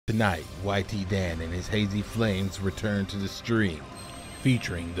Tonight, YTDan and his Hazy Flames return to the stream,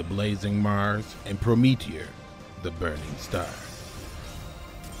 featuring the Blazing Mars and Prometeor, the Burning Star.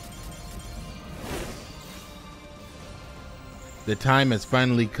 The time has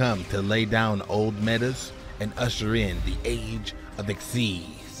finally come to lay down old metas and usher in the age of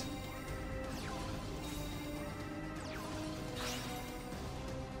Xyz.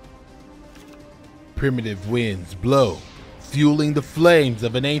 Primitive winds blow, fueling the flames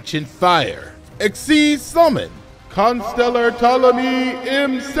of an ancient fire. Xyz summon, Constellar Ptolemy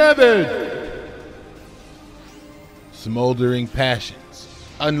M7. Smoldering passions,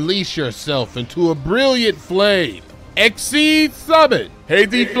 unleash yourself into a brilliant flame. Xyz summon,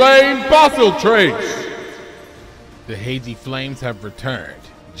 Hazy Flame Fossil Trace. The Hazy Flames have returned,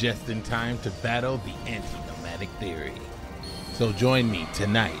 just in time to battle the anti-nomadic theory. So join me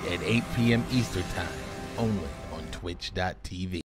tonight at 8 p.m. Eastern Time, only on Twitch.tv.